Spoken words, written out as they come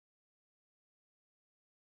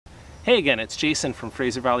Hey again, it's Jason from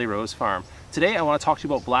Fraser Valley Rose Farm. Today I want to talk to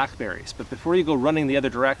you about blackberries, but before you go running the other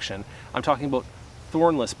direction, I'm talking about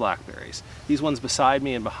thornless blackberries. These ones beside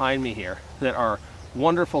me and behind me here that are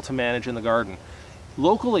wonderful to manage in the garden.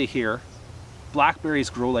 Locally here, blackberries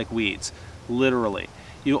grow like weeds, literally.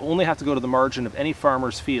 You only have to go to the margin of any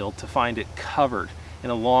farmer's field to find it covered in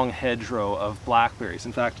a long hedgerow of blackberries.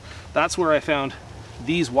 In fact, that's where I found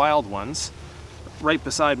these wild ones right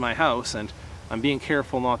beside my house, and I'm being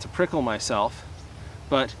careful not to prickle myself,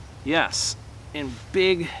 but yes, in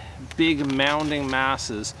big mounding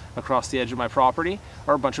masses across the edge of my property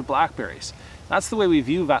are a bunch of blackberries. That's the way we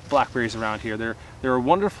view blackberries around here. They're a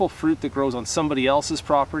wonderful fruit that grows on somebody else's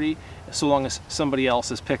property, so long as somebody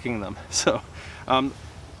else is picking them. So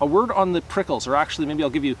a word on the prickles, or actually maybe I'll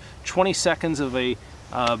give you 20 seconds of a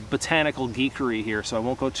botanical geekery here, so I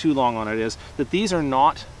won't go too long on it, is that these are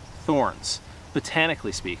not thorns,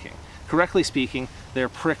 botanically speaking. Correctly speaking, they're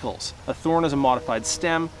prickles. A thorn is a modified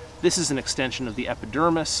stem. This is an extension of the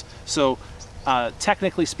epidermis. So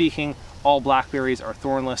technically speaking, all blackberries are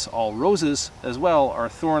thornless, all roses as well are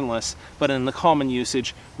thornless, but in the common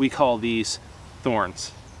usage, we call these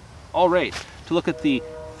thorns. All right, to look at the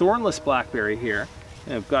thornless blackberry here,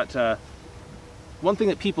 I've got one thing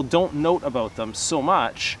that people don't note about them so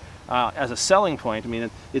much as a selling point. I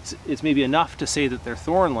mean, it's maybe enough to say that they're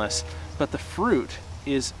thornless, but the fruit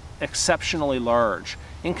is exceptionally large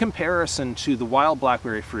in comparison to the wild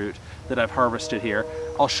blackberry fruit that I've harvested here.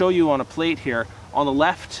 I'll show you on a plate here. On the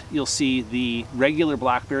left, you'll see the regular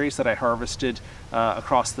blackberries that I harvested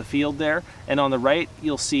across the field there, and on the right,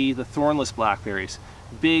 you'll see the thornless blackberries.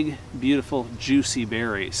 Big, beautiful, juicy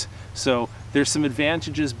berries. So there's some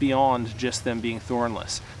advantages beyond just them being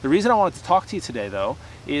thornless. The reason I wanted to talk to you today, though,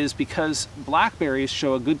 is because blackberries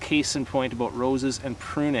show a good case in point about roses and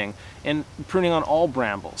pruning on all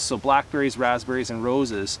brambles. So blackberries, raspberries, and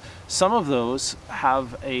roses, some of those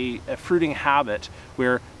have a fruiting habit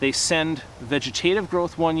where they send vegetative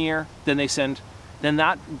growth one year, then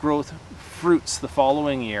that growth fruits the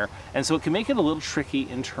following year, and so it can make it a little tricky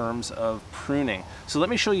in terms of pruning. So let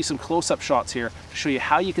me show you some close-up shots here to show you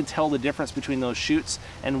how you can tell the difference between those shoots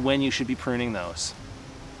and when you should be pruning those.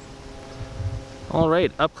 All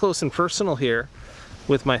right, up close and personal here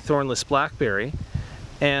with my thornless blackberry,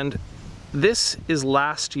 and this is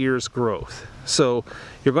last year's growth. So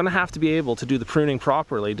you're going to have to be able to do the pruning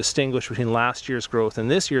properly, distinguish between last year's growth and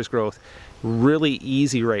this year's growth. Really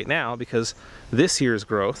easy right now because this year's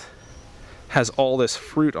growth has all this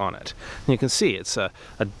fruit on it. And you can see it's a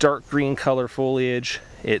dark green color foliage.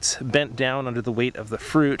 It's bent down under the weight of the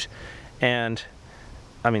fruit, and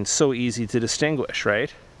I mean, so easy to distinguish,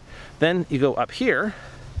 right? Then you go up here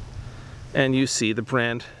and you see the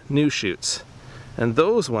brand new shoots, and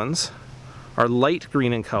those ones are light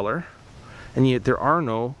green in color, and yet there are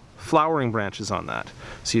no flowering branches on that.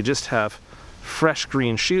 So you just have fresh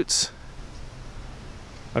green shoots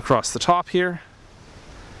across the top here,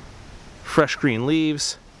 fresh green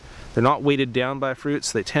leaves. They're not weighted down by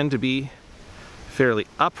fruits. They tend to be fairly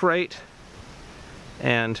upright,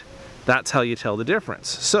 and that's how you tell the difference.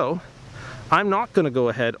 So I'm not going to go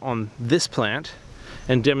ahead on this plant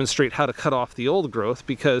and demonstrate how to cut off the old growth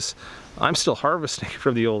because I'm still harvesting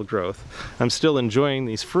from the old growth. I'm still enjoying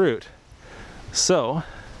these fruit. So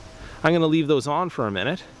I'm going to leave those on for a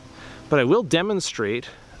minute, but I will demonstrate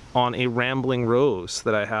on a rambling rose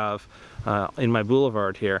that I have in my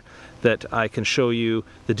boulevard here, that I can show you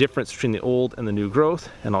the difference between the old and the new growth,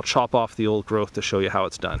 and I'll chop off the old growth to show you how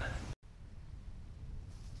it's done.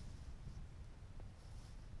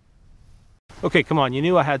 Okay, come on, you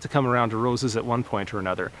knew I had to come around to roses at one point or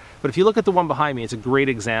another. But if you look at the one behind me, it's a great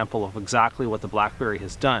example of exactly what the blackberry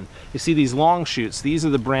has done. You see these long shoots, these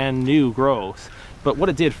are the brand new growth. But what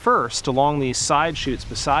it did first, along these side shoots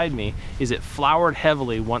beside me, is it flowered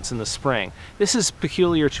heavily once in the spring. This is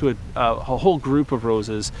peculiar to a whole group of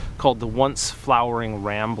roses called the once flowering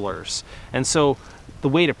ramblers. And so the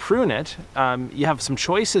way to prune it, you have some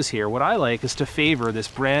choices here. What I like is to favor this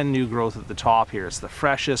brand new growth at the top here. It's the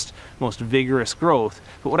freshest, most vigorous growth.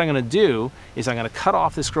 But what I'm going to do is I'm going to cut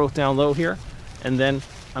off this growth down low here, and then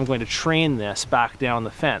I'm going to train this back down the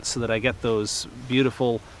fence so that I get those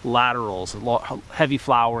beautiful laterals, heavy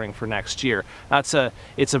flowering for next year. It's a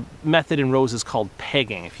method in roses called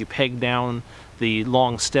pegging. If you peg down the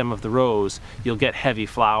long stem of the rose, you'll get heavy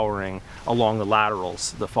flowering along the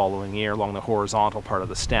laterals the following year, along the horizontal part of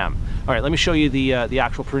the stem. All right, let me show you the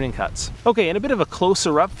actual pruning cuts. Okay, in a bit of a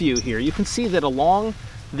closer up view here, you can see that along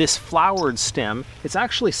this flowered stem, it's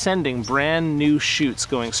actually sending brand new shoots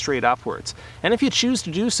going straight upwards. And if you choose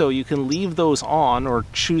to do so, you can leave those on or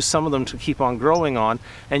choose some of them to keep on growing on,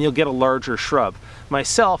 and you'll get a larger shrub.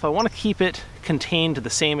 Myself, I want to keep it contained to the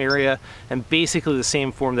same area and basically the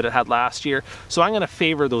same form that it had last year. So I'm going to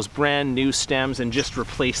favor those brand new stems and just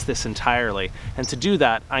replace this entirely. And to do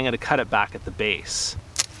that, I'm going to cut it back at the base.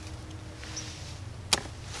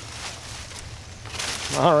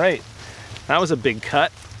 All right, that was a big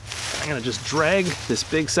cut. I'm going to just drag this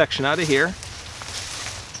big section out of here.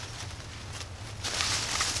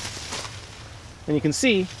 And you can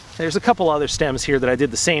see there's a couple other stems here that I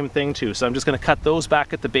did the same thing to, so I'm just going to cut those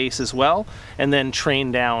back at the base as well, and then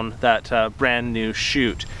train down that brand new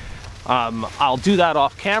shoot. I'll do that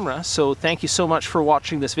off camera, so thank you so much for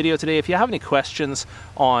watching this video today. If you have any questions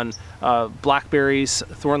on blackberries,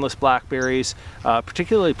 thornless blackberries,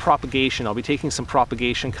 particularly propagation, I'll be taking some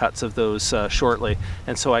propagation cuts of those shortly,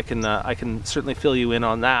 and so I can certainly fill you in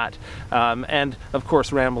on that. And of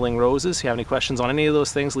course, rambling roses. If you have any questions on any of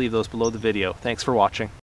those things, leave those below the video. Thanks for watching.